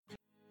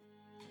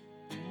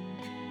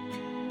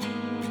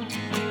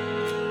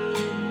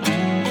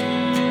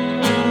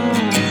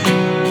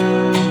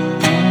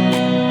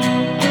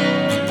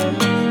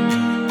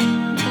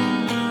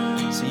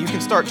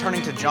start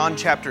turning to John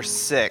chapter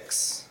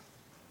 6.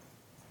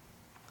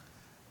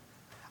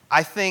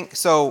 I think,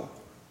 so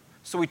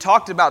we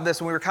talked about this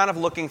when we were kind of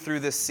looking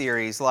through this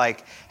series,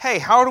 like, hey,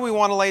 how do we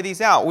want to lay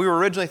these out? We were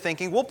originally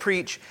thinking we'll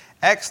preach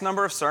X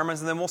number of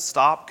sermons and then we'll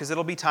stop because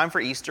it'll be time for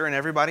Easter and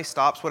everybody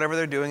stops whatever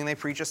they're doing and they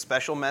preach a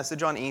special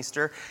message on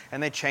Easter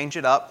and they change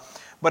it up.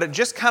 But it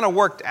just kind of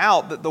worked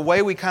out that the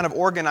way we kind of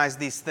organize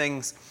these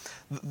things,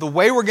 the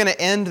way we're going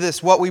to end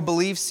this What We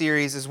Believe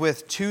series is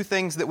with two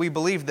things that we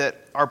believe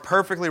that are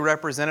perfectly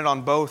represented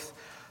on both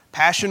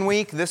Passion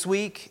Week this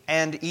week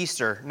and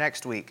Easter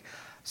next week.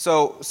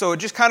 So it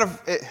just kind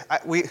of,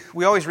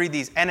 we always read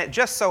these, and it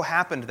just so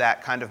happened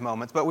that kind of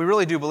moments, but we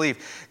really do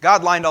believe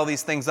God lined all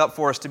these things up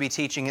for us to be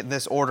teaching in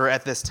this order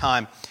at this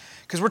time.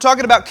 Because we're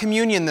talking about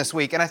communion this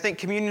week, and I think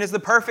communion is the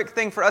perfect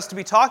thing for us to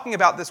be talking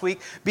about this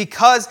week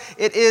because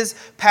it is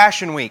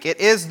Passion Week. It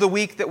is the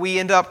week that we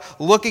end up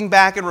looking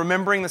back and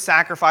remembering the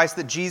sacrifice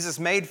that Jesus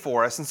made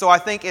for us. And so I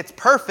think it's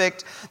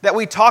perfect that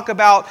we talk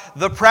about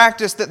the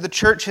practice that the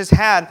church has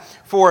had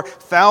for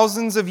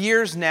thousands of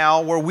years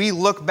now, where we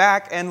look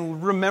back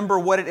and remember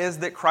what it is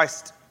that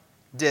Christ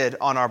did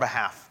on our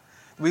behalf.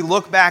 We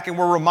look back and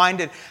we're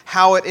reminded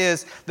how it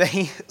is that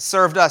He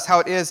served us, how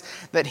it is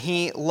that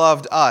He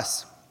loved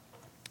us.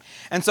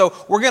 And so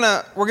we're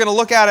gonna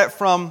look at it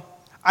from,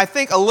 I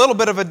think, a little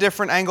bit of a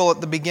different angle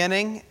at the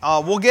beginning.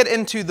 We'll get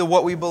into the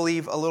what we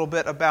believe a little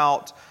bit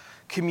about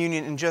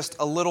communion in just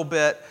a little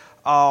bit.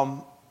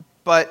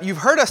 But you've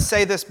heard us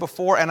say this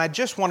before, and I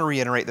just want to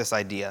reiterate this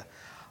idea.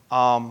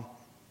 All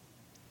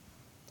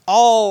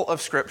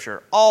of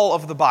Scripture, all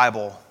of the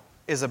Bible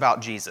is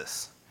about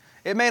Jesus.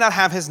 It may not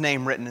have His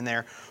name written in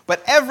there,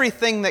 but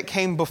everything that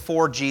came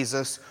before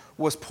Jesus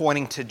was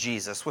pointing to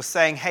Jesus, was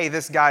saying, hey,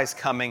 this guy's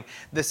coming.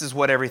 This is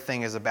what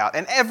everything is about.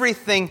 And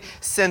everything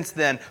since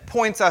then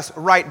points us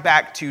right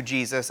back to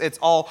Jesus. It's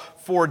all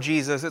for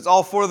Jesus. It's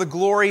all for the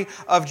glory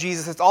of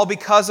Jesus. It's all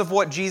because of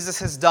what Jesus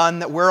has done,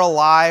 that we're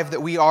alive,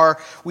 that we are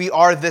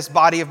this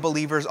body of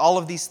believers, all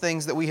of these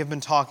things that we have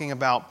been talking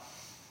about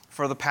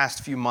for the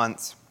past few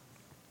months.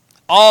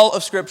 All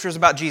of Scripture is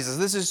about Jesus.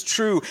 This is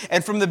true.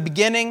 And from the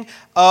beginning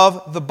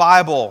of the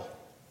Bible,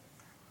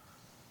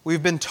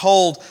 we've been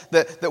told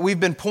that we've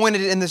been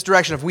pointed in this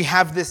direction of we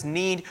have this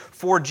need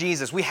for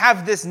Jesus. We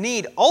have this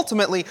need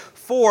ultimately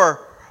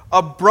for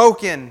a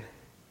broken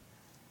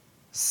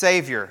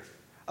Savior.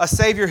 A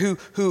Savior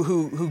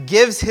who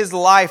gives His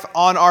life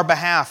on our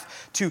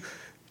behalf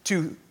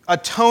to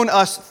atone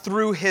us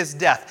through His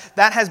death.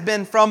 That has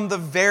been from the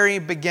very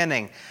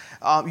beginning.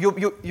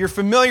 You're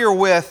familiar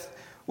with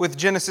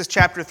Genesis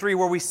chapter 3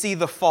 where we see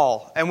the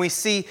fall. And we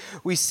see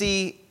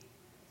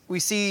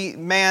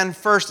man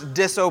first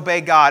disobey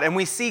God, and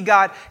we see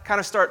God kind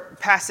of start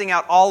passing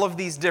out all of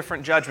these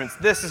different judgments.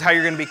 This is how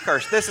you're going to be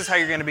cursed. This is how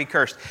you're going to be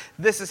cursed.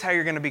 This is how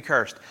you're going to be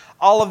cursed.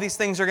 All of these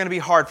things are going to be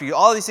hard for you.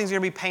 All of these things are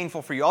going to be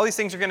painful for you. All these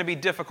things are going to be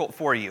difficult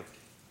for you.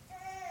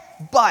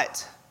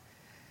 But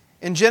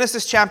in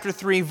Genesis chapter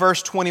 3,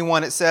 verse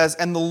 21, it says,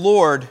 "And the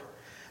Lord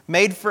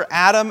made for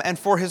Adam and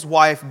for his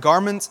wife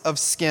garments of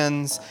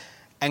skins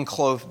and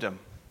clothed them."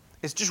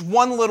 It's just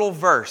one little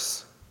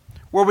verse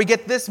where we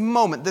get this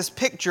moment, this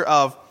picture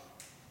of,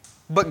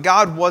 but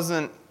God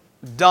wasn't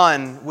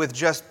done with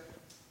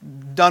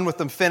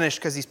them finished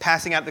because He's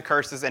passing out the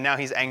curses and now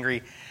He's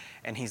angry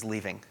and He's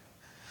leaving.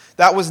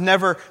 That was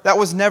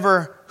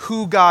never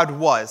who God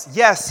was.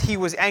 Yes, He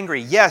was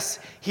angry. Yes,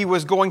 He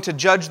was going to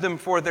judge them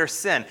for their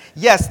sin.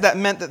 Yes, that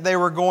meant that they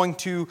were going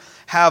to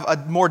have a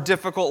more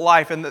difficult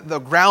life and that the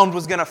ground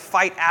was going to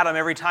fight Adam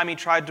every time he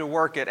tried to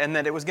work it, and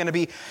that it was going to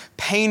be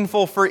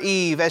painful for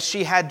Eve as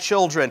she had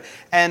children,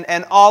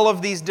 and all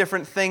of these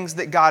different things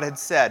that God had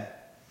said.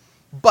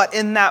 But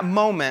in that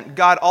moment,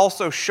 God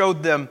also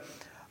showed them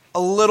a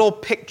little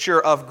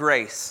picture of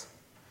grace.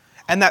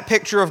 And that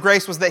picture of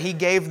grace was that He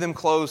gave them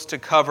clothes to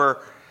cover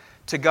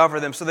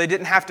them, so they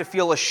didn't have to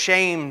feel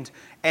ashamed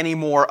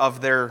anymore of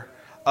their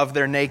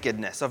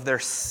nakedness, of their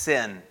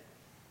sin.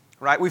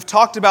 Right? We've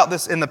talked about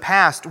this in the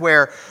past,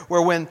 where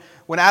when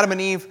Adam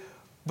and Eve,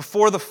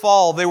 before the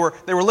fall, they were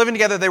living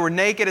together, they were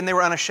naked and they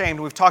were unashamed.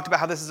 We've talked about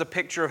how this is a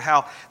picture of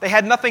how they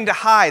had nothing to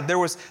hide. There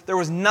was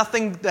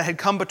nothing that had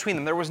come between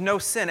them. There was no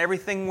sin.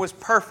 Everything was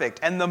perfect.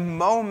 And the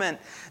moment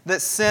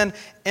that sin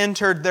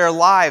entered their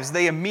lives,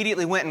 they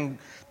immediately went and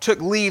took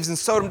leaves and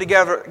sewed them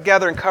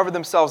together and covered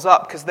themselves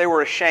up because they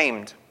were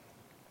ashamed.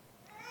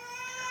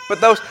 But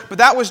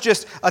that was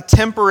just a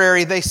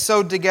temporary, they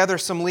sewed together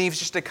some leaves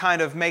just to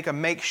kind of make a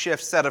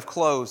makeshift set of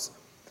clothes.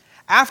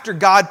 After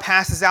God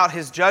passes out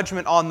His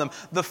judgment on them,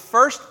 the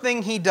first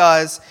thing He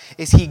does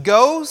is He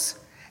goes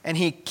and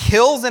He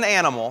kills an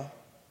animal.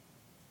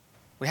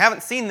 We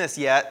haven't seen this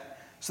yet,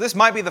 so this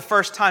might be the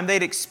first time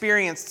they'd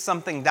experienced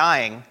something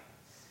dying.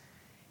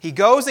 He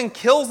goes and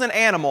kills an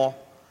animal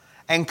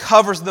and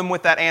covers them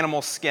with that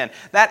animal's skin.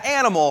 That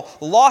animal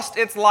lost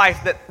its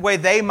life that way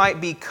they might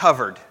be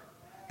covered.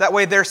 That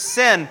way their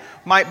sin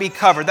might be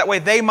covered. That way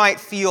they might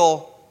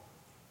feel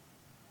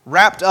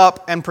wrapped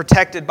up and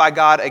protected by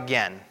God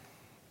again.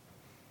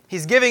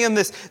 He's giving them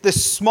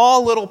this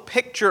small little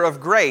picture of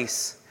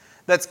grace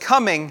that's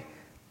coming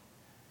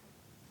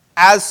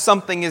as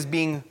something is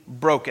being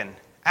broken,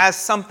 as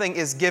something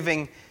is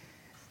giving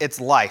its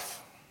life.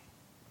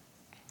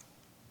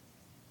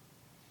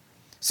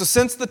 So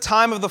since the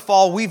time of the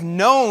fall, we've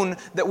known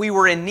that we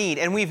were in need,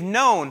 and we've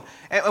known,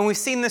 and we've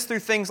seen this through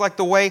things like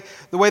the way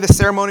the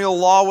ceremonial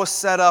law was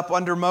set up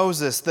under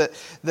Moses, that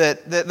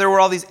there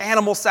were all these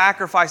animal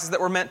sacrifices that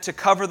were meant to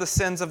cover the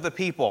sins of the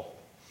people.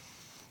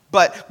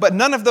 But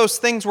none of those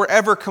things were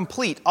ever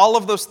complete. All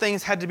of those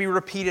things had to be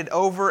repeated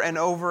over and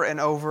over and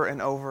over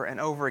and over and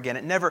over again.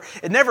 It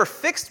never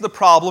fixed the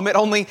problem. It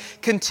only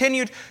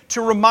continued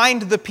to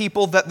remind the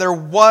people that there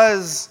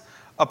was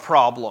a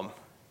problem.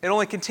 It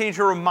only continued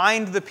to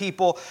remind the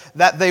people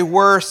that they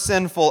were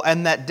sinful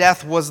and that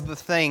death was the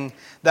thing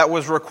that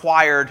was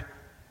required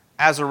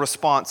as a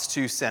response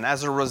to sin,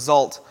 as a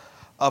result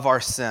of our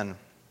sin.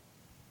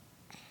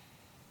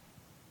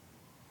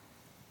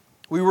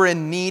 We were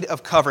in need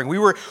of covering. We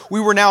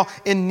were now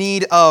in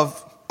need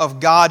of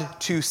God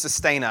to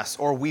sustain us,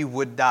 or we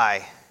would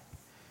die.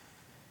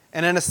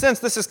 And in a sense,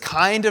 this is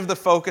kind of the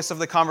focus of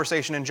the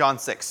conversation in John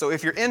 6. So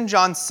if you're in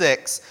John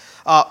 6,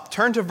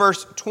 turn to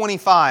verse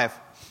 25.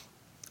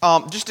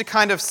 Just to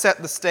kind of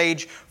set the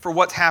stage for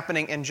what's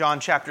happening in John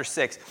chapter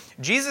 6.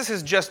 Jesus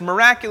has just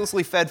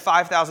miraculously fed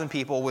 5,000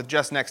 people with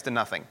just next to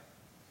nothing.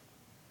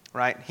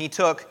 Right? He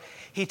took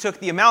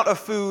the amount of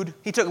food,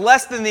 he took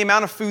less than the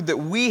amount of food that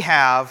we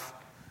have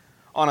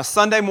on a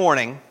Sunday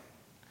morning,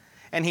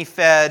 and he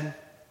fed,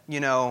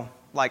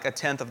 like a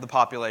tenth of the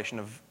population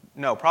of,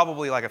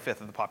 probably like a fifth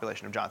of the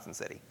population of Johnson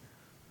City.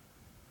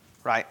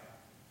 Right?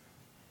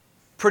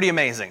 Pretty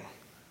amazing.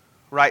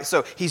 Right?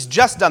 So he's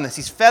just done this.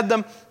 He's fed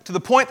them to the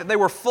point that they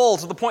were full,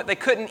 to the point they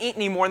couldn't eat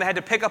anymore, and they had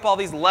to pick up all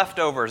these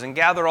leftovers and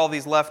gather all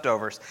these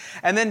leftovers.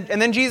 And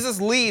then Jesus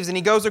leaves, and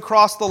he goes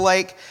across the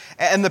lake,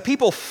 and the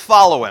people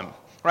follow him.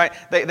 Right?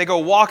 They go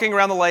walking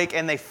around the lake,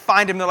 and they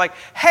find him. They're like,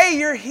 hey,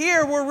 you're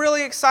here. We're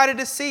really excited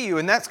to see you.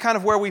 And that's kind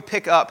of where we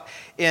pick up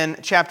in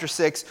chapter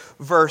 6,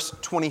 verse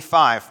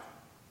 25.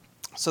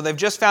 So they've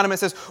just found him. It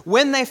says,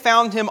 when they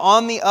found him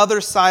on the other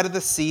side of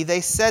the sea,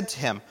 they said to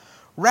him,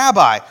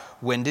 Rabbi,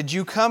 when did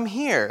you come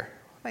here?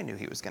 They knew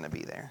he was going to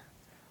be there.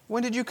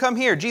 When did you come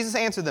here? Jesus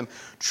answered them,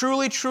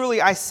 truly,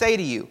 truly, I say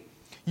to you,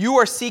 you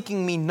are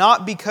seeking me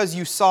not because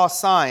you saw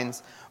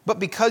signs, but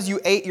because you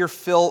ate your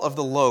fill of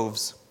the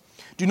loaves.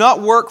 Do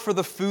not work for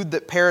the food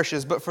that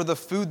perishes, but for the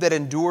food that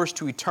endures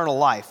to eternal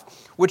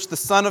life, which the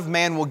Son of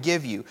Man will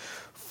give you.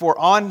 For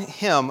on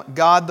him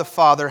God the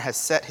Father has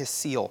set his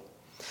seal.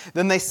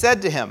 Then they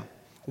said to him,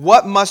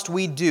 what must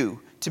we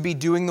do to be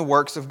doing the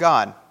works of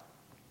God?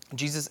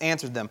 Jesus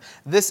answered them,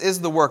 this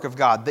is the work of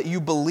God, that you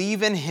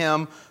believe in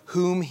him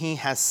whom he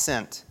has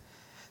sent.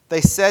 They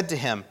said to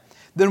him,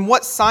 then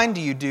what sign do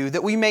you do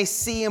that we may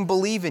see and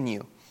believe in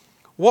you?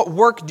 What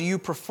work do you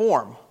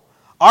perform?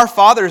 Our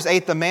fathers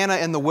ate the manna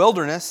in the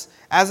wilderness,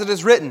 as it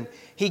is written,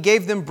 he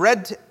gave them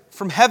bread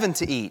from heaven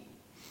to eat.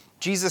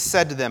 Jesus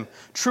said to them,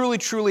 truly,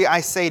 truly,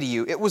 I say to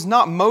you, it was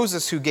not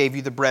Moses who gave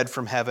you the bread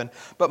from heaven,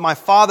 but my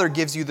Father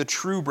gives you the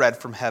true bread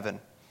from heaven.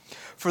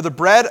 For the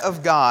bread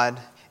of God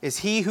is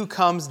he who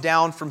comes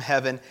down from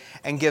heaven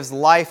and gives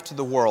life to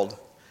the world.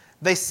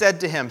 They said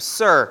to him,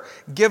 Sir,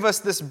 give us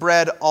this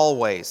bread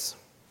always.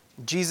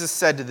 Jesus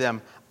said to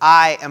them,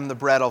 I am the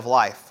bread of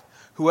life.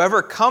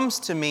 Whoever comes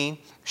to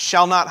me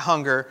shall not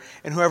hunger,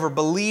 and whoever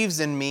believes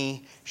in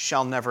me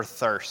shall never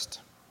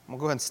thirst. We'll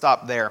go ahead and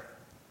stop there.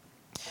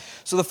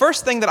 So the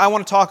first thing that I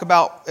want to talk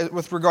about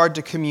with regard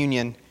to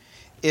communion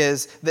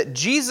is that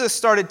Jesus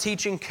started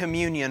teaching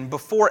communion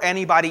before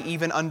anybody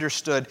even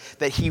understood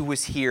that he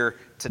was here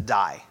to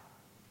die.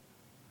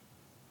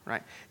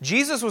 Right?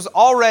 Jesus was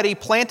already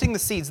planting the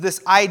seeds,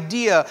 this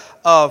idea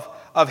of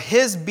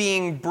his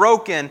being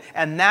broken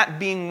and that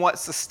being what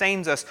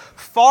sustains us,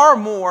 far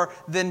more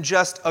than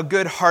just a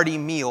good hearty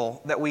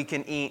meal that we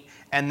can eat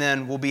and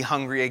then we'll be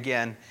hungry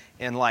again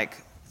in like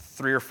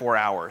 3 or 4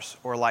 hours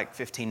or like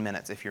 15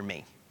 minutes if you're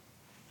me.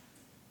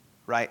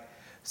 Right?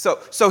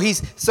 So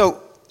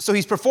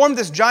he's performed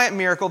this giant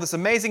miracle, this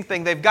amazing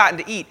thing they've gotten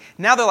to eat.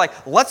 Now they're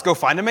like, let's go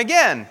find him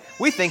again.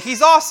 We think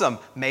he's awesome.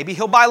 Maybe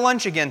he'll buy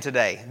lunch again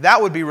today.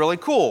 That would be really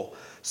cool.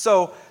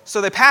 So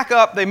they pack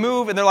up, they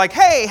move, and they're like,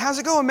 hey, how's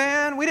it going,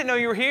 man? We didn't know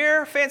you were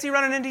here. Fancy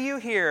running into you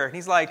here. And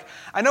he's like,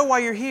 I know why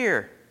you're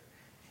here.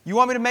 You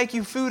want me to make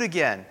you food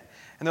again.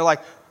 And they're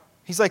like,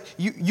 he's like,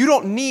 you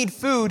don't need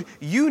food.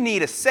 You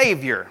need a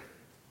Savior.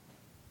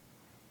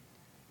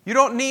 You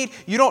don't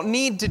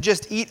need to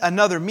just eat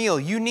another meal.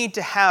 You need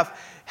to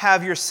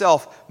have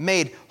yourself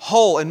made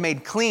whole and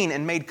made clean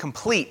and made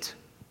complete.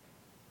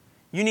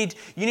 You need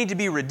to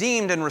be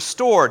redeemed and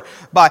restored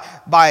by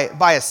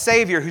a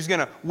Savior who's going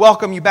to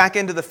welcome you back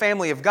into the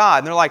family of God.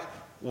 And they're like,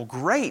 well,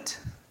 great.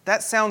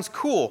 That sounds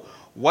cool.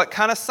 What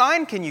kind of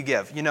sign can you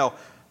give?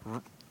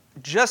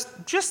 Just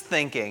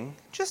thinking,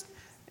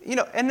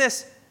 and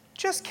this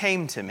just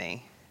came to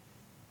me.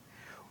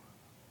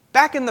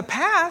 Back in the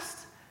past,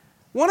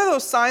 one of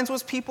those signs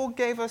was people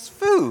gave us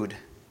food.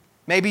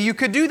 Maybe you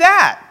could do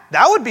that.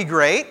 That would be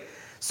great.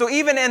 So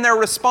even in their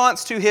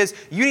response to his,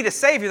 you need a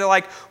Savior, they're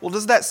like, well,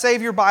 does that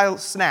Savior buy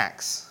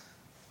snacks?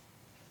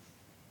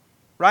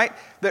 Right?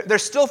 They're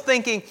still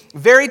thinking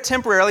very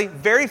temporarily,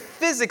 very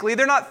physically.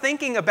 They're not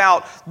thinking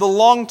about the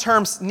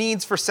long-term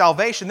needs for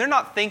salvation. They're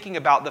not thinking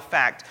about the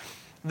fact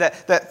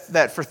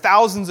that for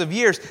thousands of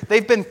years,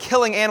 they've been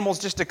killing animals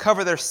just to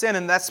cover their sin,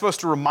 and that's supposed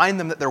to remind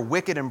them that they're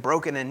wicked and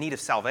broken and in need of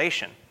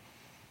salvation.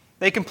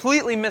 They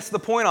completely miss the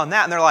point on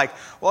that, and they're like,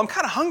 well, I'm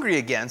kind of hungry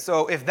again,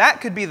 so if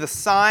that could be the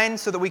sign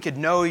so that we could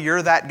know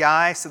you're that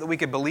guy, so that we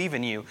could believe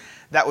in you,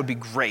 that would be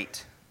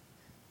great.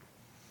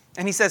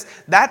 And he says,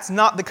 that's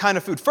not the kind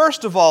of food.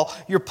 First of all,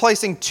 you're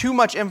placing too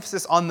much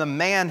emphasis on the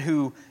man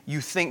who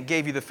you think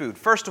gave you the food.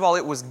 First of all,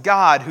 it was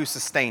God who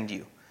sustained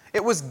you.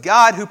 It was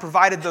God who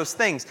provided those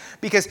things.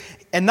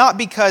 And not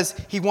because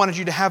he wanted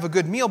you to have a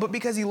good meal, but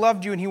because he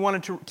loved you and he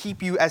wanted to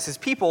keep you as his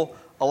people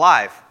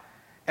alive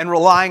and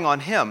relying on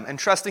him and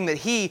trusting that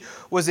he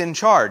was in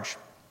charge.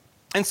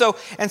 And so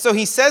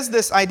he says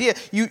this idea,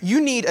 you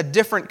need a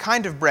different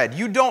kind of bread.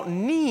 You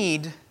don't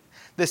need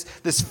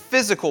this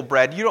physical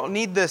bread. You don't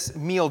need this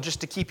meal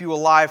just to keep you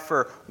alive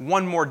for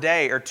one more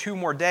day or 2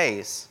 more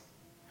days.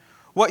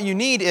 What you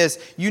need is,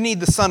 you need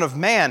the Son of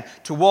Man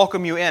to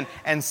welcome you in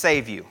and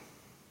save you.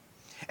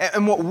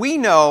 And what we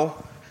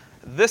know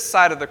this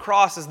side of the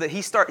cross is that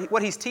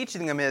what he's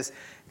teaching them is,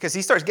 because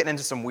he starts getting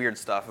into some weird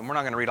stuff, and we're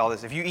not going to read all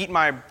this. If you eat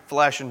my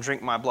flesh and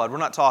drink my blood, we're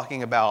not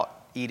talking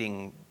about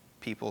eating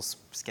people's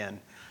skin.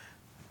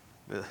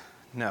 Ugh,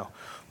 no.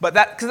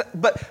 But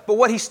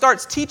what he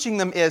starts teaching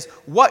them is,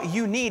 what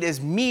you need is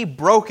me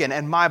broken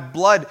and my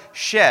blood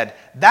shed.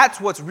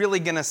 That's what's really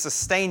going to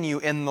sustain you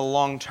in the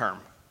long term.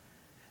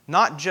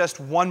 Not just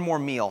one more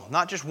meal,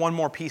 not just one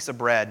more piece of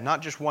bread,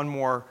 not just one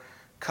more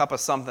cup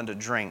of something to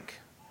drink.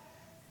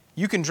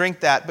 You can drink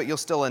that, but you'll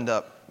still end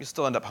up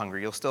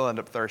hungry. You'll still end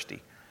up thirsty.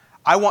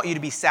 I want you to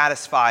be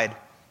satisfied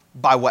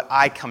by what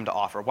I come to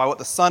offer, by what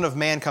the Son of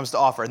Man comes to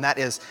offer, and that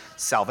is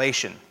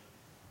salvation.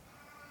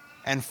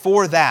 And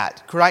for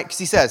that, right? Because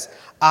he says,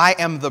 I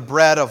am the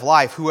bread of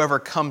life. Whoever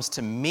comes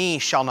to me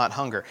shall not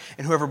hunger,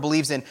 and whoever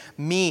believes in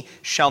me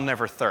shall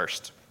never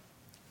thirst.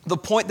 The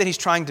point that he's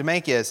trying to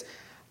make is,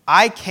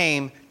 I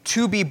came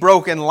to be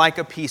broken like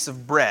a piece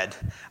of bread.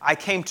 I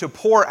came to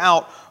pour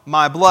out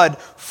my blood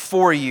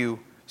for you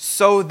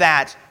so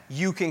that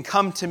you can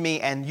come to me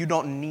and you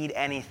don't need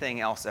anything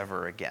else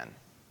ever again.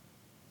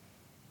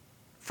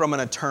 From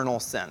an eternal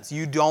sense.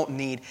 You don't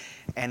need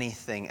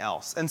anything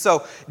else. And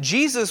so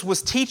Jesus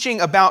was teaching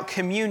about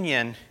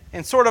communion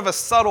in sort of a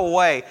subtle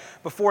way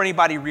before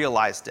anybody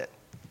realized it.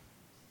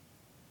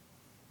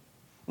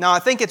 Now, I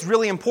think it's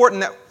really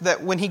important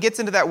that when he gets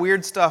into that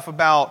weird stuff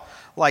about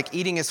like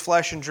eating his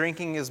flesh and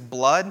drinking his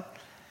blood,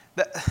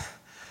 that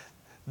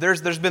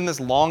there's been this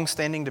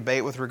long-standing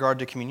debate with regard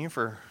to communion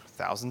for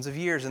thousands of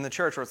years in the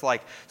church where it's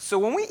like, so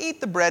when we eat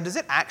the bread, does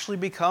it actually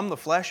become the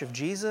flesh of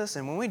Jesus?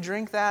 And when we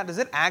drink that, does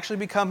it actually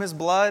become his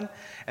blood?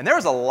 And there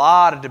was a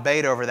lot of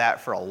debate over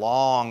that for a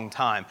long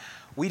time.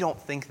 We don't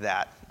think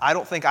that. I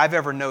don't think I've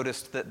ever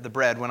noticed that the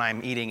bread, when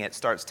I'm eating it,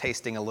 starts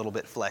tasting a little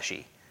bit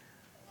fleshy.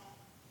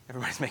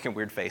 Everybody's making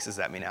weird faces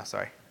at me now.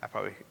 Sorry.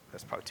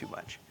 That's probably too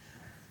much.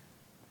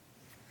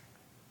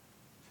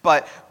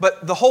 But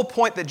the whole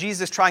point that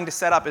Jesus is trying to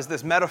set up is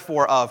this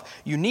metaphor of,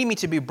 you need me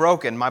to be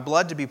broken, my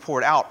blood to be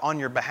poured out on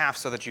your behalf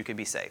so that you can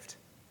be saved.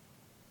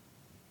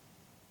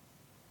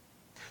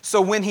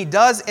 So when he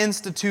does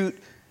institute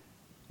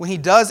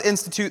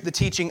the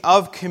teaching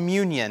of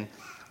communion,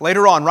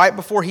 later on, right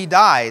before he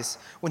dies,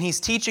 when he's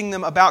teaching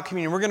them about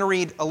communion, we're going to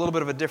read a little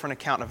bit of a different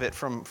account of it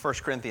from 1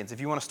 Corinthians. If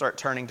you want to start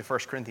turning to 1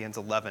 Corinthians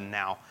 11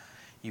 now,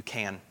 you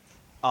can.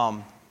 But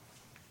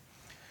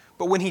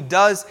when he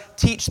does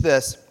teach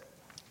this,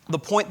 the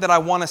point that I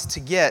want us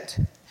to get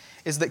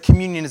is that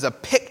communion is a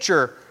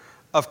picture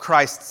of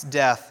Christ's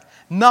death,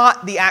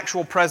 not the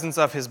actual presence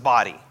of his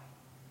body.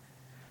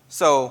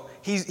 So,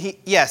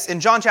 yes, in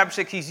John chapter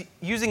 6, he's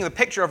using the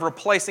picture of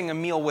replacing a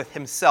meal with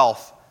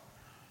himself.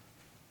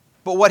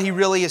 But what he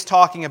really is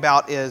talking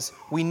about is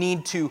we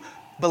need to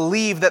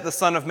believe that the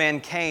Son of Man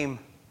came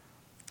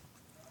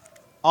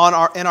on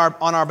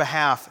our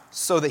behalf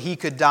so that he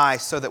could die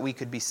so that we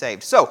could be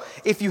saved. So,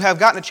 if you have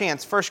gotten a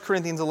chance, 1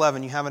 Corinthians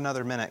 11, you have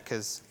another minute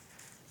because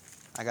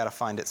I got to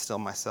find it still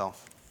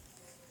myself.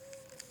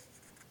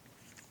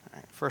 All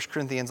right, 1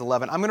 Corinthians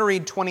 11. I'm going to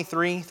read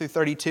 23 through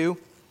 32.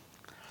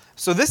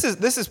 So this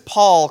is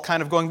Paul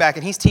kind of going back,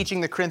 and he's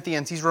teaching the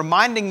Corinthians. He's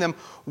reminding them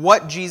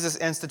what Jesus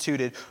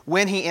instituted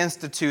when he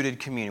instituted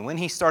communion, when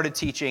he started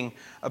teaching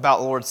about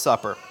the Lord's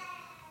Supper.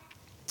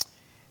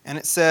 And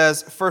it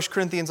says, 1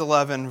 Corinthians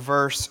 11,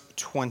 verse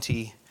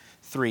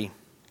 23.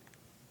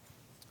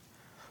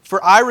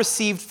 For I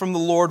received from the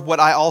Lord what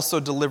I also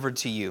delivered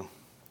to you,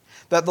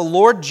 that the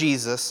Lord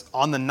Jesus,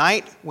 on the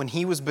night when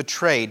he was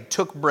betrayed,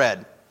 took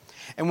bread.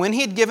 And when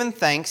he had given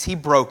thanks, he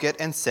broke it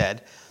and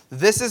said,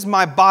 "This is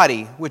my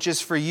body, which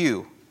is for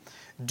you.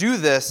 Do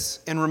this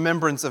in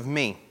remembrance of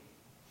me."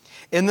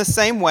 In the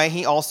same way,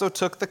 he also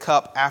took the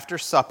cup after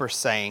supper,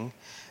 saying,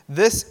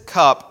 "This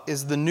cup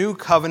is the new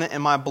covenant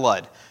in my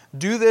blood.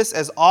 Do this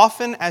as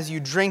often as you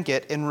drink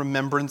it in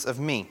remembrance of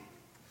me.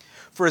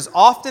 For as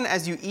often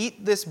as you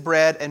eat this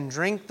bread and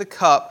drink the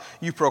cup,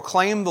 you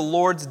proclaim the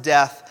Lord's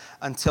death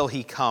until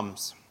he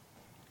comes.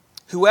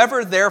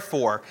 Whoever,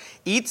 therefore,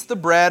 eats the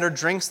bread or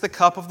drinks the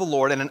cup of the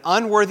Lord in an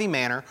unworthy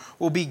manner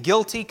will be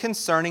guilty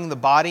concerning the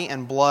body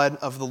and blood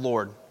of the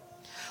Lord.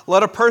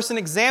 Let a person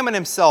examine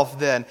himself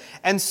then,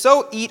 and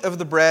so eat of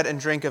the bread and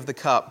drink of the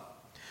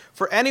cup.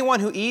 For anyone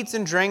who eats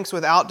and drinks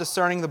without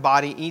discerning the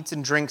body eats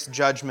and drinks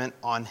judgment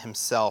on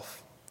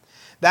himself.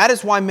 That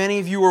is why many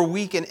of you are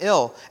weak and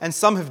ill, and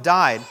some have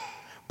died.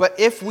 But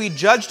if we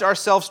judged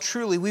ourselves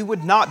truly, we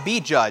would not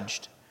be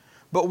judged.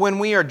 But when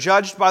we are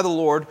judged by the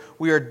Lord,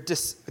 we are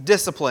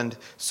disciplined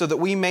so that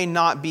we may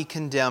not be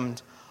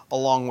condemned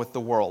along with the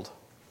world.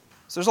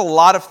 So there's a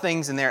lot of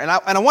things in there. And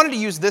I wanted to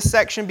use this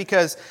section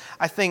because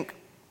I think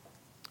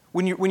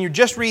when you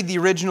just read the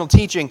original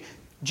teaching,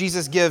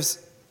 Jesus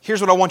gives,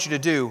 here's what I want you to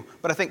do.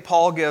 But I think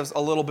Paul gives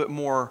a little bit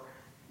more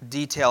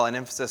detail and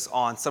emphasis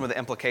on some of the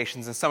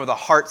implications and some of the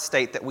heart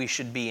state that we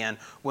should be in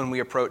when we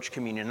approach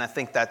communion. And I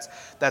think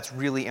that's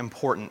really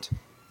important.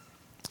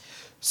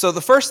 So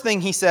the first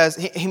thing he says,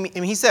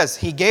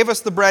 he gave us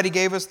the bread, he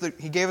gave us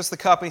the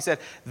cup, and he said,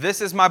 this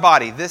is my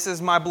body, this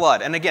is my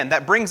blood. And again,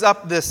 that brings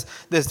up this,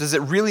 does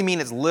it really mean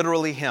it's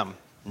literally him?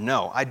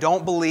 No, I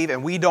don't believe,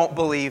 and we don't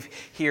believe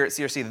here at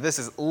CRC that this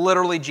is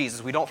literally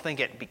Jesus. We don't think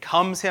it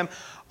becomes him.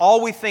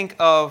 All we think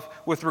of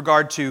with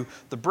regard to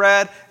the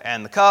bread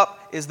and the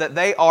cup is that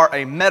they are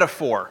a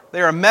metaphor.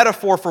 They are a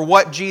metaphor for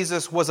what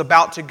Jesus was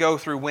about to go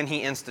through when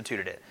he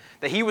instituted it.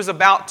 That he was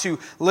about to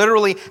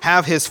literally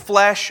have his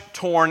flesh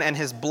torn and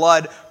his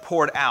blood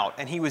poured out.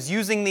 And he was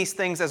using these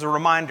things as a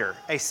reminder,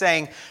 a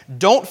saying,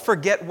 don't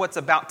forget what's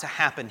about to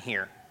happen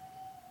here.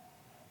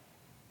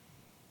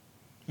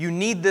 You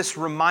need this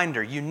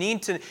reminder. You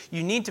need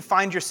to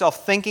find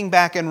yourself thinking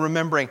back and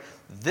remembering,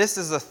 this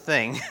is a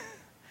thing.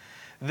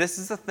 This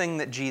is a thing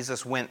that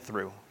Jesus went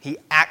through. He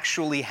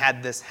actually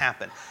had this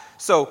happen.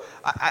 So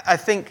I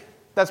think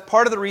that's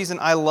part of the reason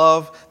I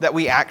love that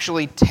we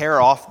actually tear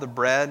off the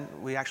bread.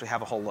 We actually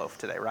have a whole loaf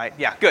today, right?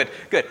 Yeah, good.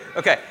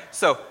 Okay,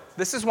 so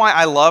this is why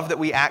I love that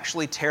we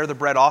actually tear the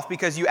bread off,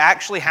 because you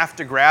actually have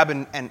to grab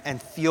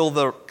and feel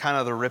the kind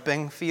of the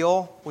ripping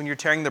feel when you're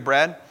tearing the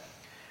bread,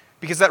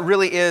 because that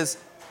really is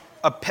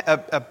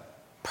a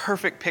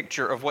perfect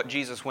picture of what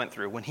Jesus went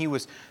through. When he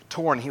was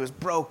torn, he was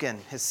broken,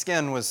 his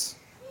skin was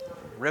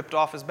ripped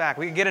off his back.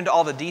 We can get into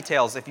all the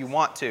details if you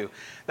want to.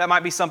 That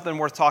might be something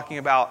worth talking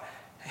about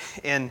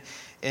in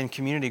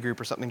community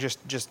group or something,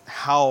 just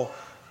how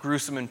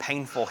gruesome and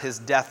painful his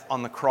death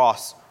on the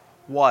cross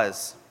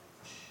was.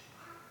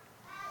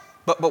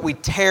 But we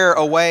tear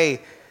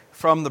away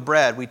from the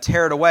bread. We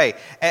tear it away.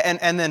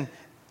 And then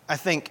I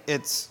think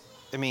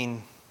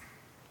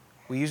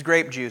we use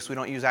grape juice. We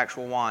don't use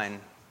actual wine.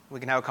 We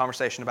can have a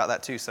conversation about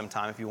that too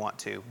sometime if you want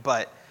to.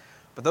 But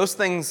those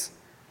things,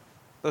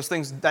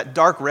 that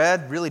dark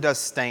red really does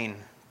stain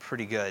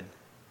pretty good.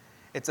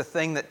 It's a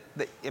thing that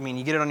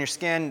you get it on your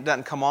skin, it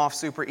doesn't come off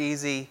super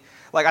easy.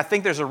 Like, I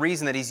think there's a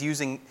reason that he's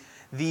using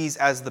these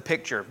as the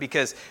picture,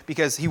 because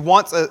he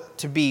wants it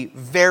to be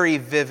very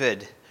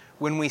vivid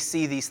when we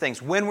see these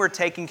things, when we're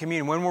taking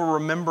communion, when we're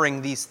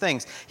remembering these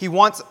things.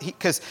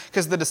 Because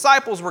the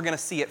disciples were going to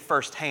see it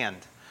firsthand.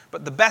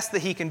 But the best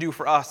that he can do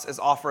for us is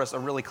offer us a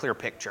really clear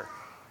picture.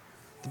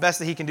 The best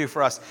that he can do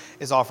for us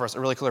is offer us a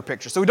really clear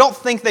picture. So we don't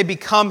think they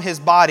become his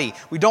body.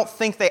 We don't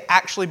think they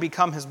actually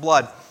become his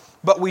blood.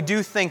 But we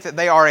do think that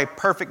they are a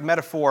perfect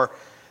metaphor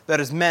that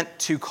is meant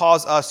to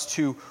cause us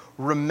to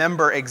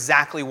remember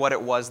exactly what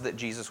it was that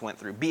Jesus went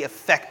through. Be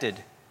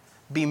affected.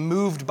 Be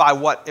moved by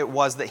what it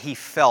was that he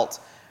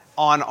felt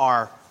on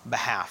our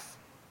behalf.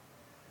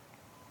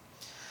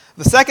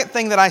 The second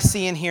thing that I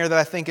see in here that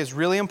I think is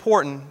really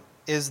important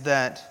is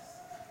that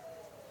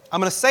I'm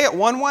going to say it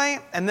one way,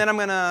 and then I'm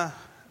going to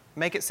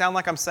make it sound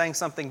like I'm saying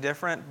something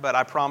different, but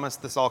I promise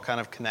this all kind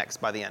of connects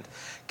by the end.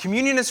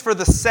 Communion is for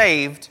the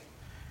saved,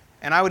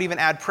 and I would even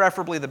add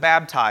preferably the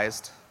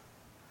baptized,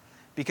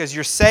 because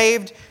you're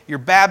saved, you're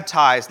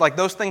baptized. Like,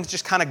 those things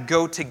just kind of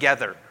go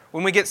together.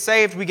 When we get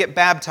saved, we get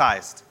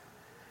baptized.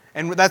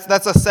 And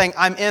that's us saying,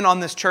 I'm in on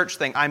this church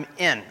thing. I'm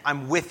in.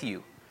 I'm with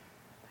you.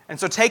 And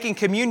so taking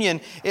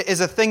communion is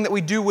a thing that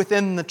we do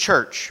within the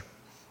church.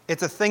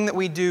 It's a thing that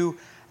we do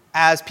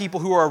as people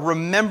who are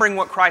remembering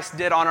what Christ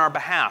did on our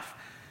behalf.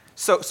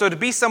 So to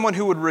be someone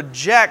who would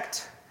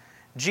reject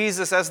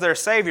Jesus as their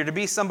Savior, to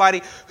be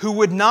somebody who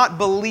would not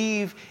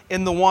believe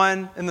in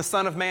the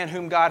Son of Man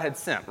whom God had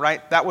sent,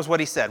 right? That was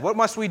what he said. What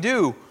must we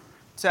do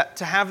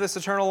to have this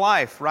eternal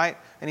life, right?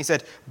 And he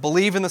said,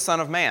 believe in the Son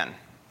of Man,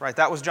 right?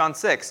 That was John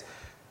 6.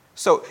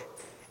 So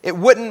it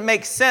wouldn't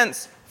make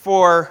sense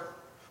for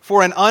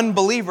an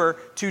unbeliever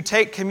to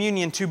take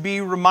communion to be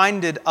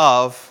reminded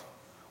of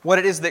what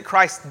it is that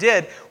Christ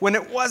did when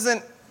it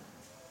wasn't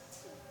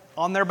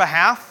on their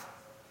behalf,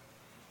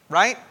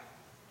 right?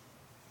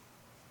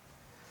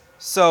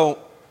 So,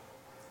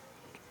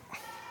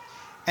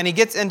 and he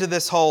gets into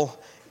this whole,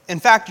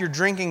 in fact, you're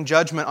drinking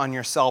judgment on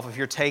yourself if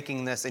you're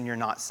taking this and you're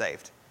not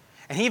saved.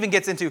 And he even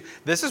gets into,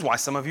 this is why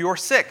some of you are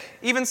sick.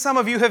 Even some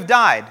of you have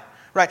died,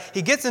 right?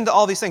 He gets into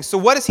all these things. So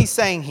what is he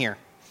saying here?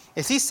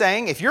 Is he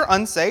saying if you're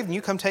unsaved and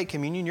you come take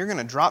communion, you're going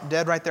to drop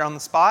dead right there on the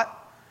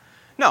spot?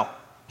 No,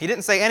 he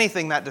didn't say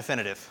anything that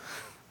definitive.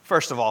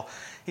 First of all,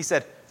 he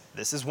said,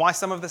 this is why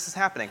some of this is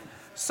happening.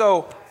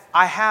 So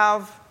I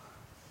have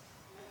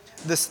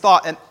this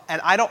thought, and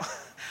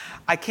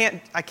I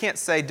can't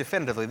say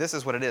definitively this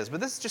is what it is, but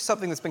this is just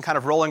something that's been kind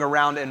of rolling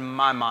around in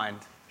my mind.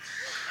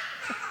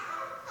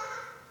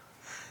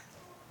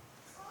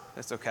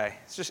 It's okay.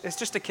 It's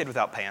just a kid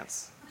without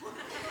pants.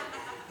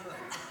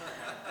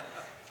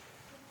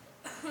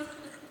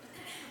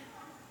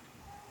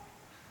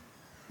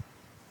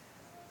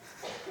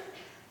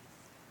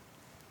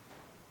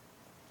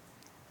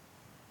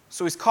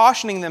 So he's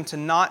cautioning them to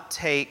not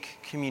take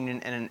communion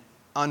in an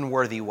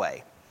unworthy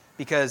way.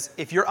 Because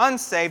if you're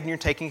unsaved and you're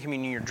taking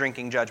communion, you're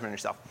drinking judgment on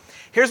yourself.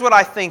 Here's what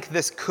I think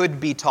this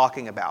could be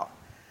talking about.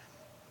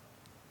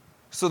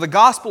 So the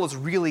gospel is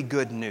really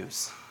good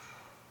news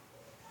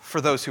for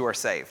those who are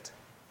saved.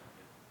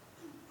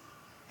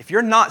 If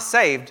you're not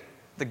saved,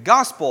 the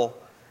gospel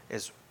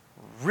is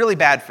really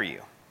bad for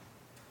you.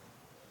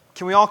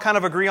 Can we all kind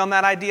of agree on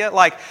that idea?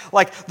 Like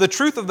the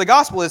truth of the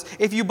gospel is,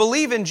 if you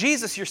believe in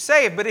Jesus, you're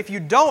saved, but if you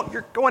don't,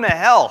 you're going to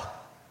hell.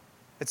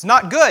 It's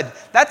not good.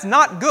 That's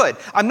not good.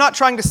 I'm not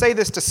trying to say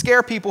this to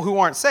scare people who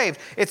aren't saved.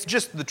 It's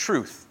just the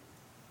truth.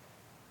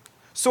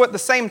 So at the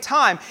same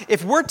time,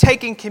 if we're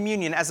taking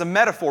communion as a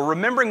metaphor,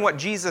 remembering what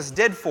Jesus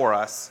did for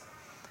us,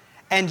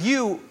 and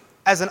you,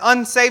 as an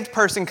unsaved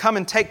person, come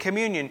and take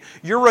communion,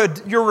 you're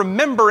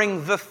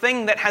remembering the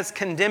thing that has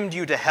condemned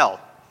you to hell.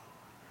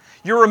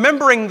 You're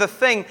remembering the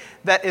thing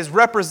that is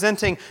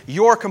representing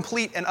your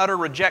complete and utter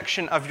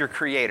rejection of your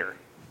Creator.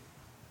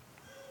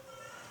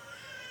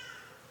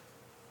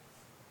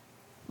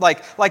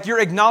 Like you're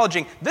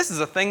acknowledging, this is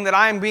a thing that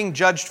I am being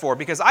judged for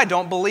because I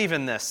don't believe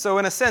in this. So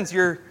in a sense,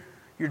 you're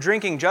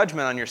drinking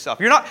judgment on yourself.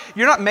 You're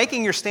not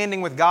making your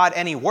standing with God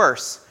any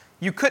worse.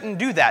 You couldn't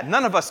do that.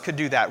 None of us could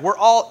do that. We're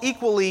all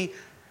equally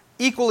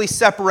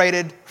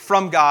separated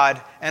from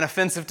God and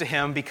offensive to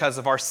Him because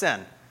of our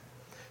sin.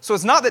 So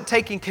it's not that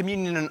taking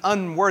communion in an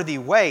unworthy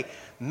way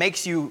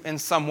makes you in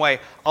some way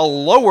a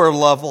lower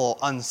level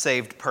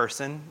unsaved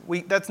person.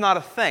 That's not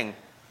a thing.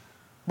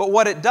 But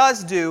what it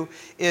does do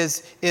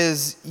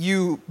is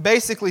you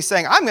basically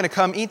saying, I'm going to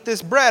come eat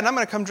this bread and I'm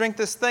going to come drink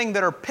this thing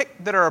that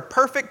are a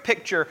perfect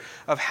picture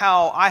of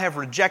how I have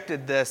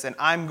rejected this and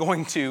I'm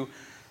going to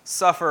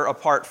suffer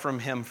apart from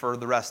Him for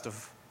the rest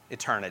of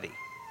eternity.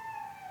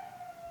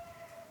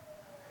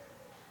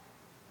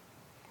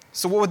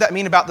 So what would that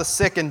mean about the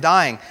sick and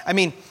dying? I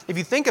mean, if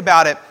you think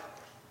about it,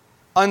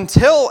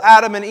 until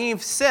Adam and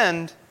Eve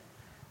sinned,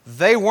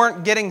 they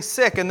weren't getting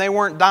sick and they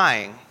weren't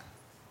dying.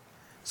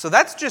 So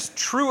that's just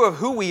true of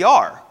who we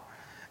are.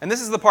 And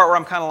this is the part where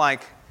I'm kind of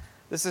like,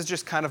 this is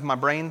just kind of my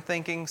brain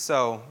thinking.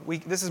 So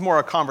this is more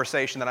a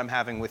conversation that I'm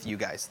having with you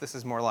guys. This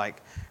is more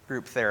like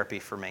group therapy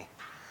for me.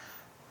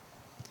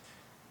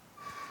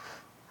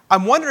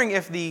 I'm wondering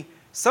if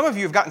some of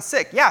you have gotten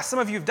sick. Yeah, some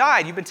of you have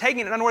died. You've been taking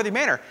it in an unworthy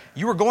manner.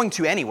 You were going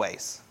to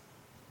anyways.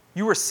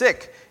 You were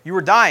sick. You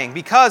were dying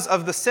because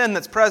of the sin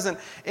that's present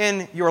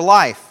in your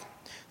life.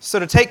 So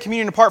to take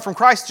communion apart from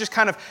Christ, just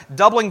kind of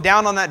doubling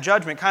down on that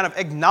judgment, kind of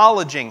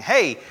acknowledging,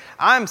 hey,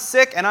 I'm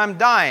sick and I'm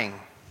dying.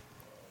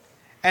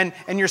 And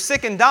you're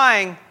sick and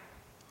dying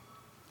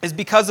is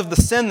because of the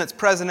sin that's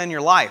present in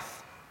your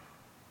life.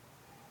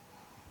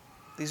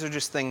 These are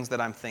just things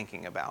that I'm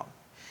thinking about.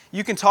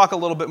 You can talk a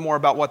little bit more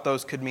about what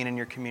those could mean in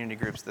your community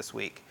groups this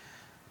week.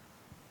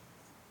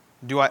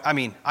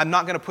 I'm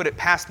not going to put it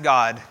past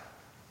God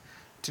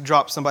to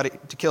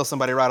kill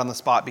somebody right on the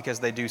spot because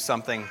they do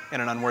something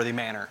in an unworthy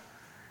manner.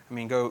 I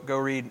mean, go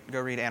read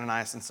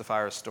Ananias and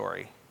Sapphira's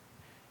story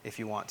if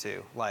you want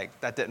to.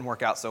 Like, that didn't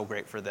work out so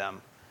great for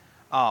them.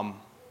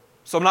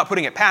 So I'm not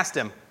putting it past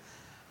him.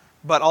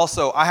 But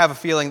also, I have a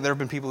feeling there have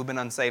been people who've been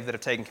unsaved that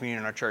have taken communion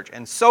in our church.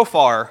 And so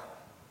far,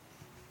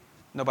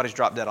 nobody's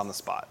dropped dead on the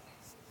spot.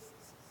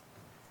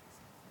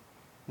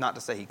 Not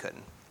to say he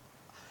couldn't.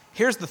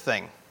 Here's the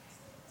thing.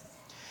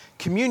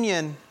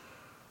 Communion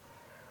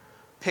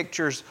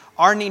pictures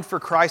our need for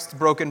Christ's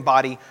broken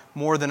body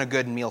more than a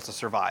good meal to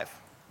survive.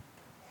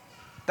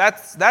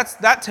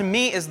 That to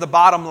me is the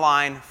bottom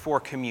line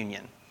for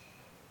communion.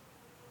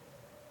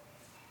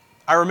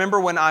 I remember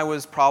when I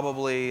was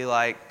probably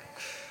 4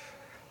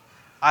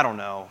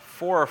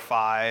 or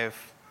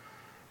 5,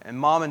 and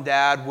Mom and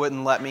Dad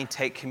wouldn't let me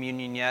take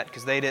communion yet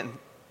because they didn't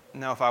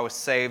know if I was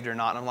saved or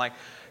not. And I'm like,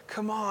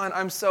 come on,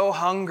 I'm so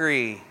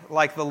hungry.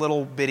 Like the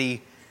little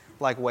bitty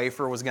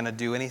wafer was going to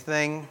do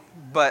anything.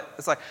 But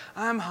it's like,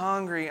 I'm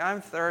hungry,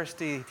 I'm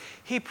thirsty.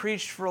 He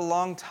preached for a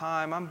long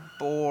time, I'm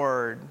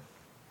bored.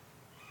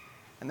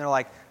 And they're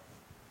like,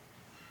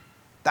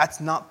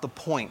 that's not the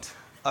point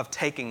of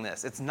taking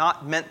this. It's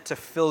not meant to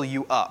fill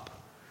you up.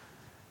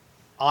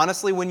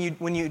 Honestly, when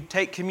you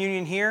take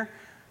communion here,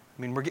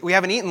 I mean, we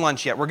haven't eaten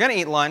lunch yet. We're going to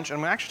eat lunch,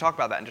 and we'll actually talk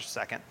about that in just a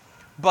second.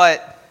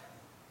 But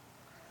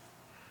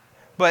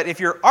But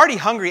if you're already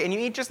hungry and you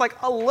eat just like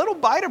a little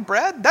bite of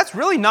bread, that's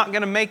really not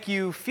going to make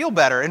you feel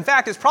better. In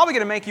fact, it's probably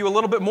going to make you a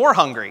little bit more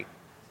hungry.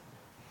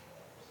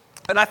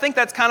 And I think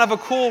that's kind of a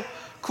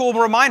cool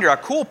reminder, a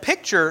cool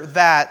picture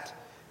that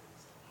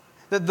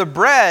the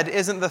bread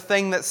isn't the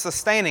thing that's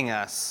sustaining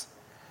us.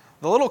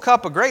 The little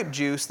cup of grape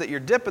juice that you're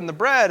dipping the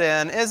bread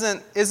in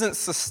isn't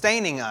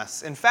sustaining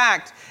us. In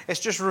fact, it's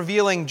just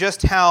revealing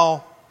just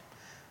how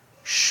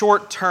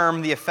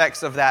short-term the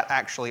effects of that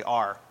actually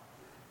are.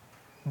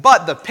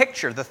 But the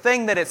picture, the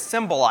thing that it's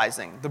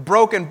symbolizing, the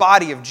broken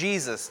body of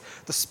Jesus,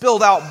 the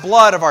spilled out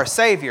blood of our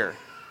Savior,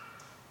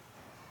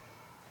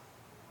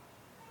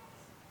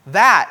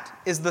 that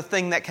is the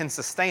thing that can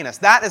sustain us.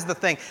 That is the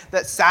thing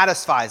that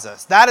satisfies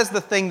us. That is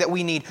the thing that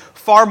we need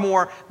far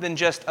more than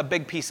just a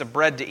big piece of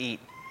bread to eat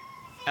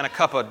and a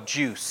cup of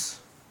juice.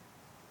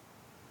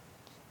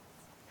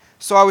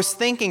 So I was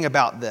thinking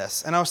about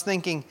this, and I was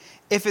thinking,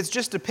 if it's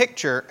just a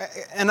picture,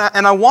 and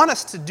I want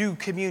us to do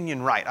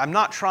communion right. I'm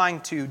not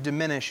trying to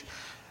diminish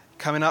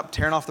coming up,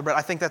 tearing off the bread.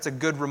 I think that's a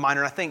good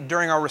reminder. I think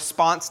during our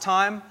response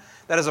time,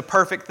 that is a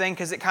perfect thing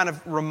because it kind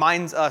of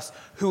reminds us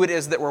who it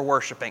is that we're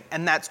worshiping,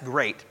 and that's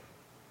great.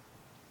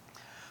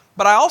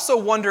 But I also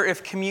wonder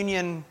if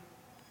communion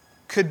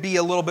could be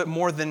a little bit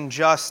more than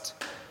just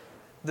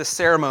the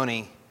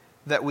ceremony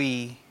that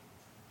we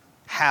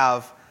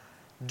have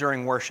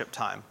during worship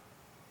time.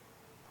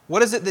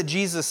 What is it that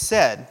Jesus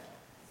said?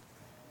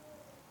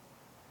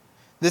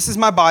 This is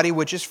my body,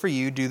 which is for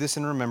you. Do this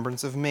in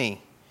remembrance of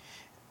me.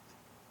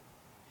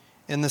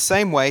 In the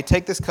same way,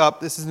 take this cup.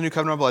 This is the new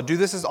covenant of my blood. Do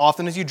this as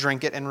often as you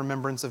drink it in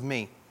remembrance of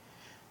me.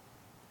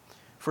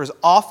 For as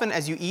often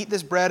as you eat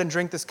this bread and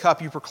drink this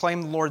cup, you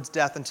proclaim the Lord's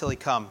death until he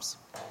comes.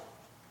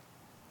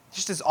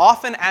 Just as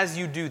often as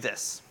you do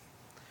this.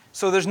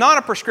 So there's not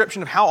a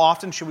prescription of how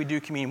often should we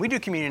do communion. We do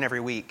communion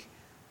every week.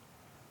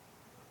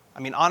 I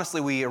mean,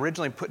 honestly, we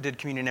originally did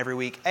communion every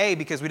week.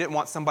 Because we didn't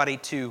want somebody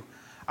to...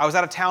 I was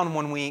out of town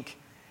one week,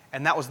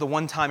 and that was the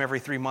one time every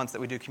 3 months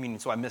that we do communion,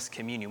 so I missed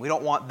communion. We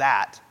don't want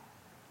that.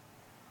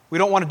 We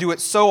don't want to do it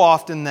so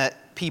often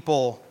that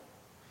people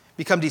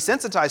become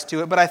desensitized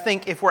to it, but I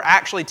think if we're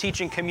actually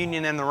teaching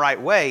communion in the right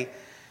way,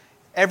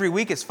 every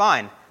week is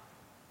fine.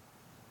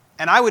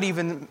 And I would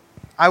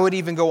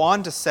even go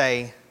on to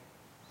say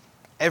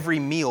every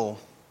meal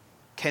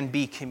can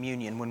be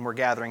communion when we're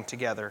gathering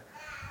together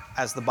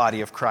as the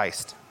body of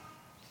Christ.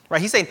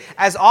 Right? He's saying,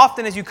 as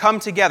often as you come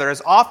together,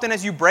 as often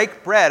as you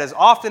break bread, as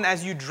often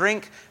as you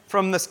drink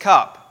from this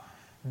cup,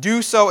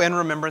 do so in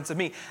remembrance of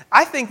me.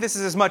 I think this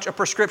is as much a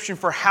prescription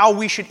for how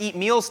we should eat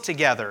meals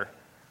together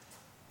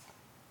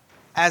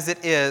as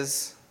it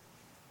is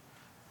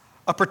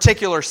a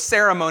particular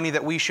ceremony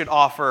that we should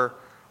offer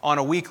on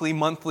a weekly,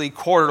 monthly,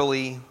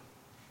 quarterly,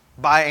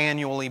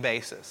 biannually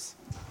basis.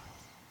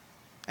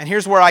 And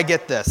here's where I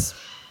get this.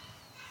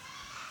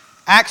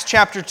 Acts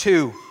chapter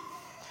 2,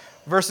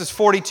 verses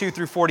 42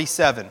 through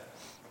 47.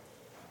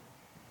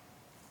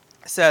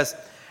 It says,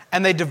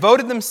 "And they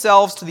devoted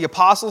themselves to the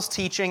apostles'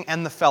 teaching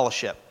and the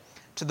fellowship,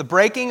 to the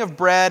breaking of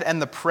bread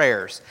and the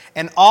prayers.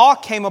 And awe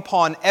came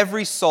upon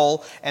every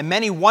soul, and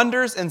many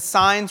wonders and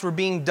signs were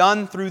being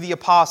done through the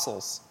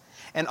apostles.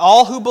 And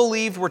all who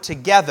believed were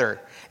together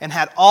and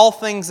had all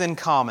things in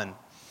common.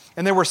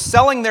 And they were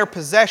selling their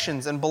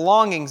possessions and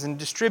belongings and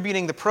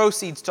distributing the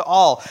proceeds to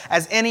all,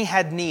 as any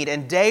had need.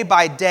 And day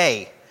by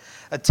day,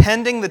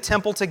 attending the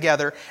temple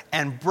together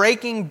and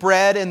breaking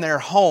bread in their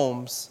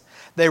homes,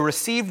 they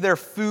received their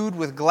food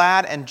with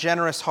glad and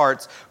generous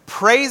hearts,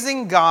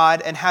 praising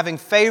God and having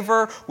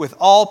favor with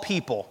all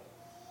people.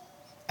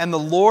 And the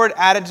Lord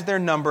added to their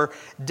number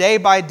day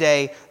by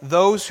day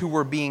those who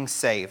were being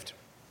saved."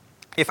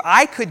 If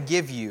I could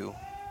give you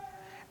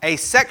a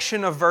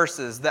section of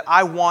verses that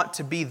I want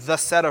to be the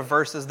set of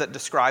verses that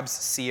describes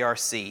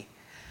CRC,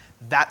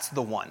 that's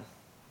the one.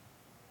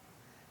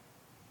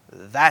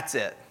 That's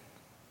it.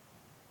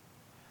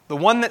 The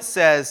one that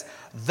says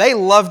they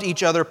loved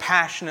each other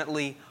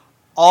passionately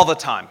all the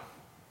time.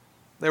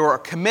 They were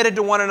committed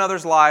to one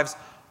another's lives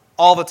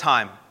all the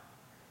time.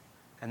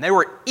 And they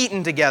were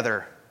eating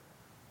together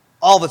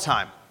all the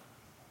time.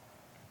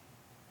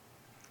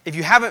 If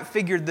you haven't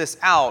figured this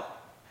out,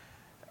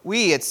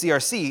 we at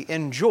CRC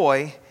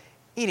enjoy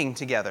eating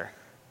together.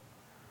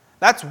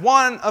 That's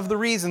one of the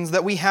reasons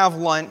that we have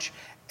lunch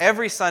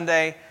every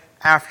Sunday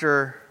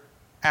after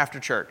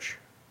church.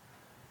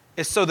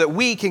 Is so that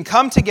we can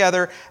come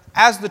together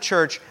as the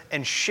church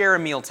and share a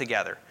meal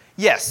together.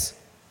 Yes,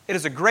 it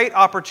is a great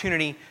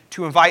opportunity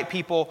to invite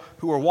people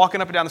who are walking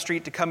up and down the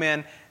street to come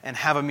in and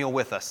have a meal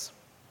with us.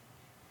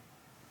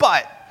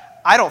 But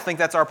I don't think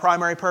that's our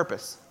primary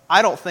purpose.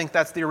 I don't think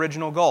that's the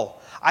original goal.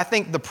 I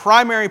think the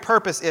primary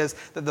purpose is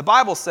that the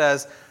Bible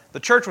says the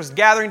church was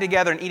gathering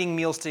together and eating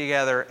meals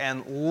together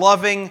and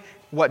loving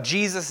what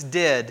Jesus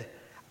did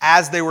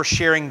as they were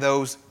sharing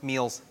those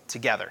meals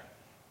together.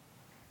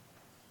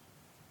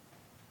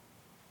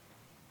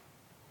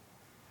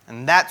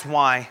 And that's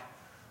why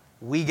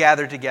we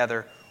gather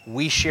together,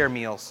 we share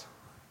meals,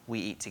 we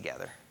eat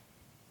together.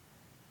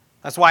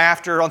 That's why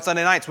on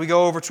Sunday nights we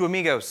go over to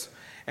Amigos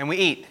and we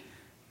eat.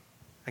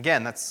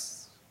 Again,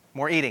 that's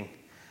more eating.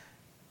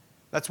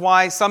 That's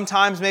why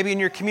sometimes maybe in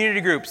your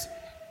community groups,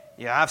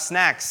 you have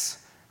snacks,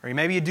 or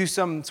maybe you do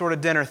some sort of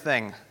dinner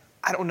thing.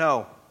 I don't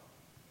know.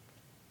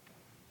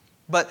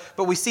 But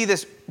we see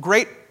this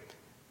great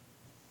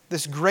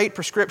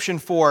prescription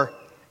for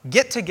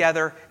get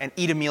together and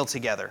eat a meal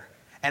together.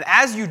 And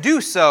as you do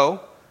so,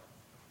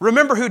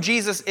 remember who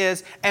Jesus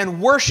is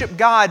and worship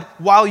God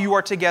while you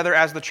are together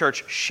as the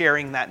church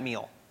sharing that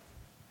meal.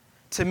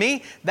 To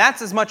me,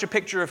 that's as much a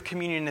picture of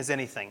communion as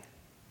anything.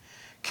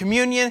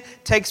 Communion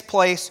takes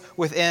place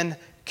within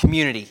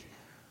community.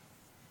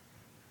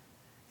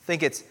 I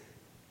think it's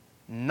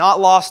not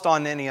lost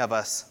on any of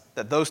us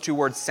that those two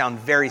words sound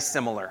very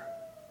similar,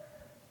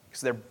 because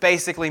they're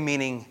basically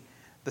meaning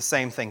the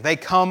same thing. They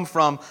come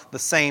from the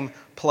same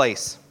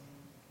place.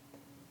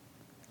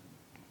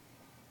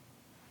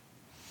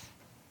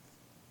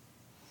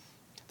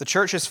 The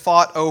church has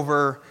fought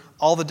over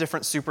all the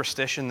different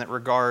superstition that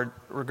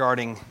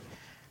regarding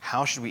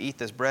how should we eat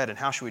this bread and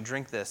how should we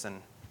drink this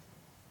and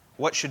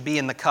what should be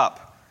in the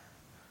cup.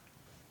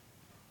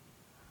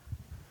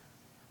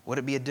 Would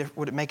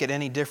it make it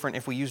any different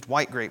if we used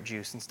white grape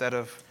juice instead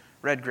of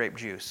red grape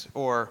juice?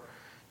 Or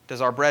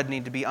does our bread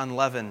need to be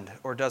unleavened?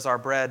 Or is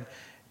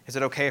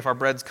it okay if our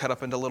bread's cut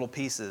up into little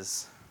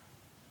pieces?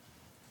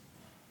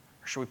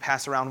 Or should we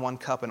pass around one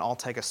cup and all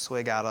take a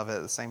swig out of it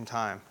at the same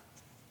time?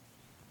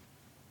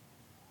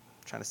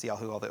 I'm trying to see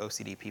who all the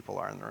OCD people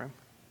are in the room.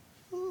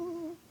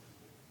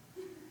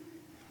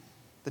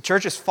 The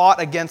church has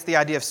fought against the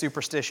idea of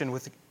superstition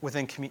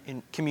within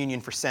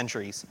communion for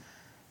centuries.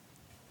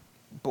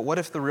 But what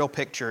if the real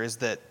picture is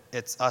that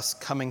it's us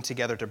coming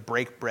together to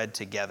break bread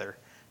together,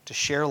 to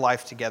share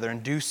life together,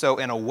 and do so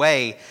in a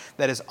way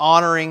that is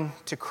honoring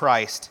to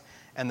Christ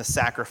and the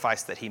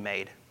sacrifice that He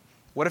made?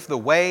 What if the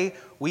way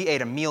we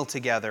ate a meal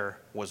together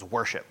was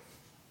worship?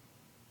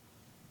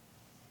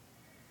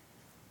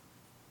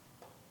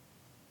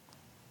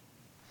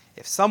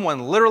 If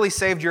someone literally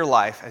saved your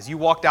life as you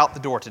walked out the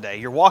door today,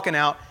 you're walking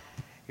out,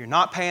 you're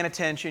not paying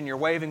attention, you're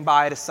waving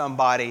bye to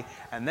somebody,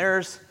 and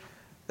there's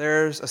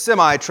a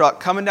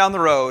semi-truck coming down the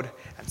road,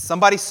 and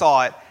somebody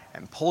saw it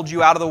and pulled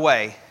you out of the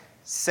way,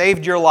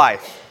 saved your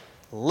life,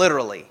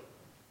 literally.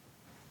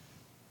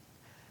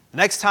 The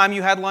next time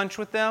you had lunch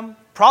with them,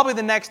 probably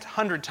the next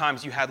 100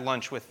 times you had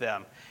lunch with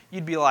them,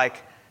 you'd be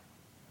like,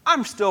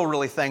 I'm still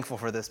really thankful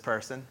for this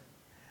person.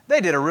 They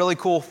did a really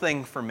cool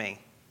thing for me.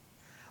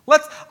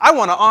 I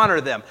want to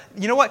honor them.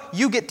 You know what?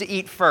 You get to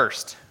eat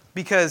first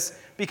because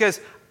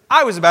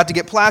I was about to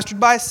get plastered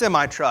by a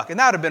semi-truck, and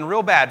that would have been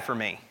real bad for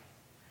me.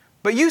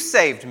 But you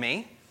saved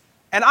me,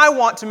 and I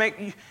want to make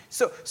you.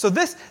 So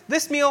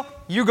this meal,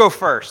 you go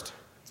first.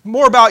 It's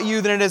more about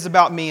you than it is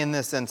about me in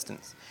this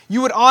instance.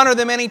 You would honor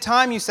them any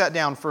time you sat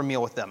down for a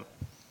meal with them.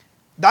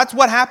 That's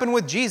what happened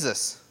with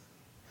Jesus.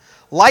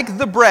 Like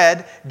the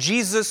bread,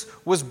 Jesus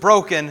was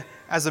broken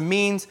as a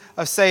means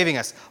of saving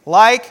us.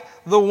 Like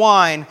the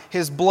wine,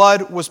 His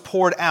blood was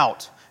poured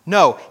out.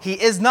 No, He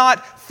is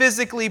not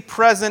physically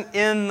present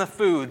in the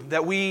food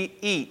that we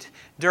eat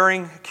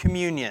during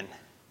communion,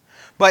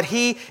 but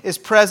He is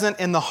present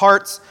in the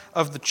hearts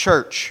of the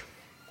church.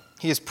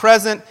 He is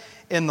present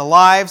in the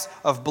lives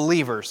of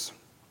believers.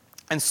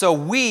 And so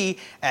we,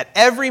 at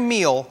every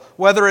meal,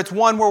 whether it's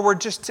one where we're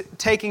just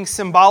taking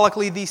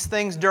symbolically these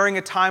things during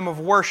a time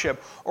of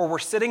worship, or we're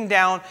sitting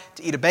down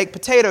to eat a baked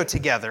potato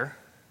together,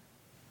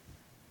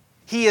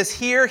 He is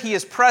here, He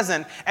is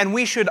present, and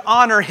we should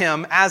honor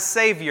Him as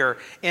Savior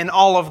in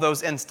all of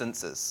those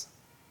instances.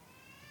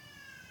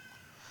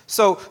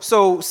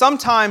 So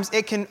sometimes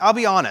I'll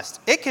be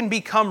honest, it can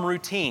become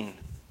routine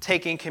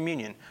taking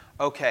communion.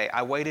 Okay,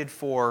 I waited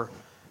for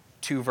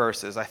 2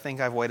 verses. I think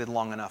I've waited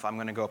long enough. I'm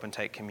going to go up and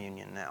take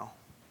communion now.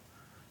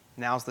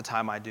 Now's the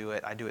time I do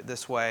it. I do it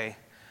this way.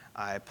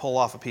 I pull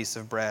off a piece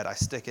of bread. I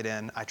stick it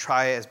in. I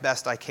try as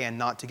best I can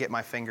not to get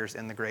my fingers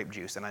in the grape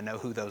juice, and I know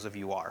who those of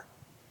you are.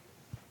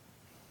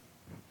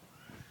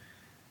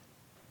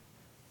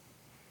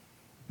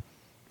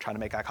 Trying to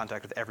make eye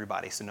contact with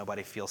everybody so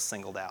nobody feels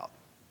singled out.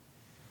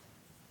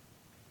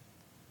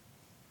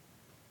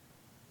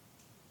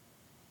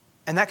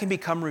 And that can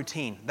become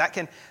routine. That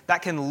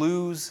can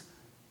lose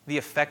the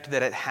effect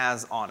that it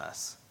has on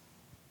us.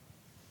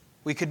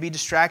 We could be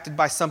distracted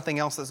by something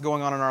else that's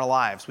going on in our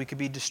lives. We could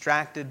be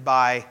distracted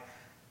by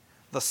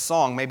the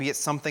song. Maybe it's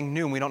something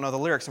new and we don't know the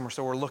lyrics, and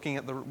so we're looking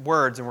at the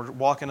words and we're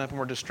walking up and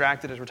we're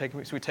distracted as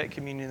so we take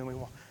communion and we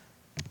walk.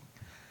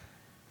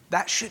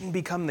 That shouldn't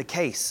become the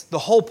case. The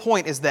whole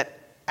point is that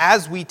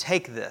as we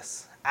take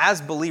this,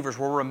 as believers,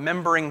 we're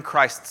remembering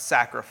Christ's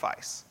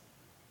sacrifice.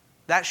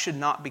 That should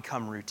not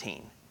become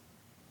routine.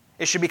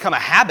 It should become a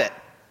habit,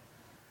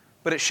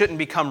 but it shouldn't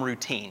become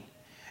routine.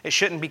 It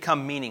shouldn't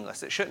become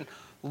meaningless. It shouldn't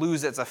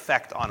lose its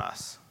effect on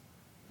us.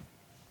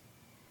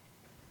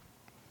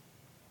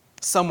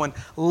 Someone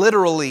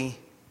literally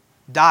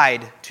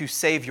died to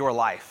save your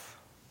life.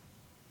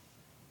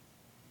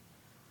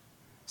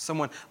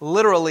 Someone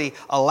literally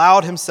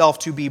allowed himself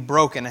to be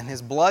broken and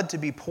his blood to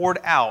be poured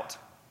out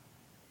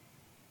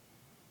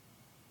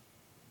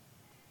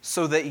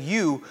so that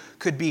you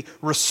could be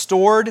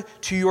restored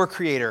to your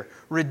Creator,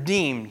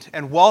 redeemed,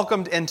 and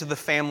welcomed into the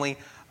family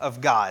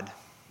of God.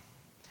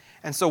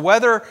 And so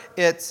whether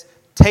it's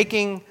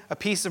taking a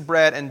piece of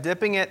bread and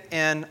dipping it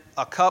in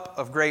a cup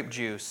of grape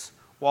juice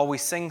while we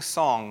sing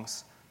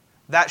songs,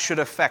 that should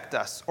affect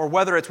us. Or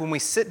whether it's when we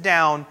sit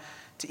down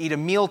to eat a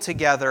meal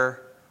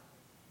together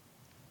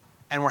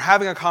and we're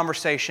having a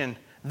conversation,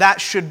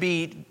 that should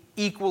be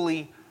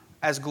equally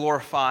as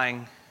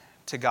glorifying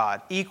to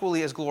God,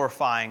 equally as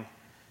glorifying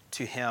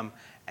to Him.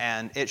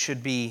 And it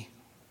should be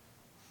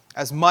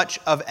as much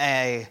of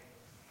a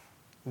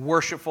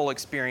worshipful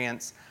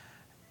experience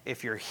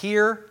if you're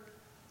here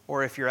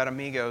or if you're at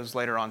Amigos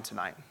later on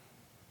tonight.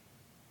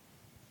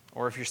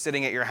 Or if you're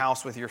sitting at your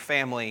house with your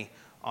family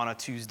on a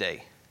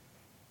Tuesday.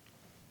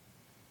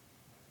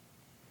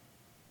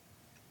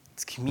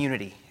 It's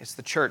community. It's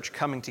the church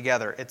coming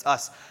together. It's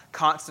us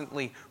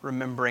constantly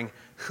remembering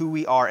who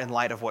we are in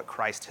light of what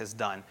Christ has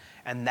done.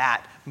 And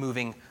that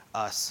moving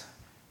us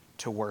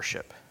to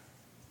worship.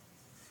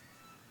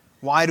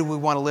 Why do we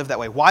want to live that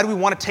way? Why do we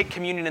want to take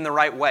communion in the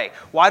right way?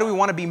 Why do we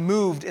want to be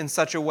moved in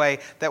such a way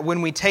that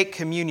when we take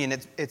communion,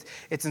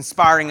 it's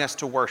inspiring us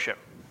to worship?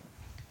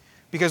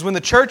 Because when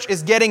the church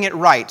is getting it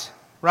right?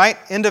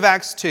 End of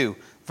Acts 2,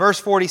 verse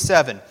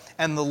 47.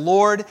 And the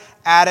Lord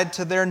added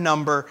to their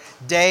number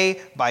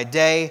day by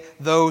day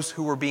those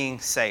who were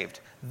being saved.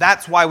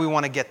 That's why we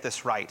want to get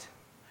this right.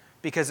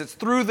 Because it's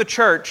through the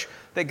church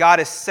that God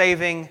is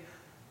saving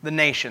the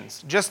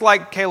nations. Just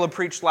like Caleb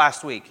preached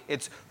last week.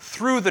 It's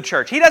through the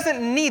church. He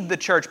doesn't need the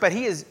church, but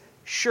He is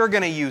sure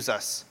going to use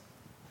us.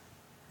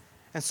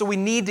 And so we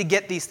need to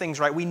get these things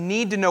right. We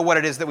need to know what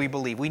it is that we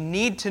believe. We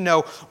need to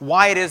know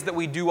why it is that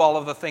we do all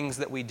of the things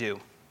that we do.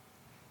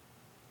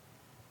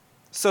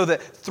 So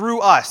that through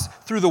us,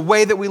 through the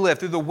way that we live,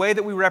 through the way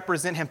that we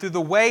represent Him, through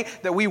the way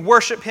that we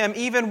worship Him,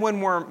 even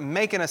when we're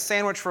making a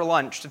sandwich for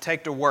lunch to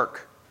take to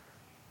work,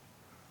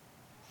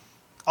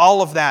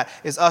 all of that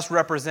is us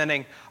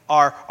representing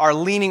our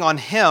leaning on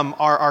Him,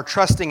 our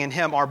trusting in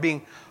Him, our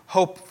being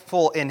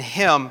hopeful in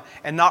Him,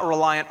 and not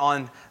reliant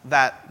on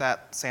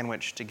that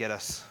sandwich to get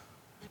us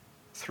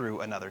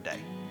through another day.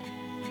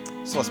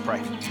 So let's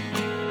pray.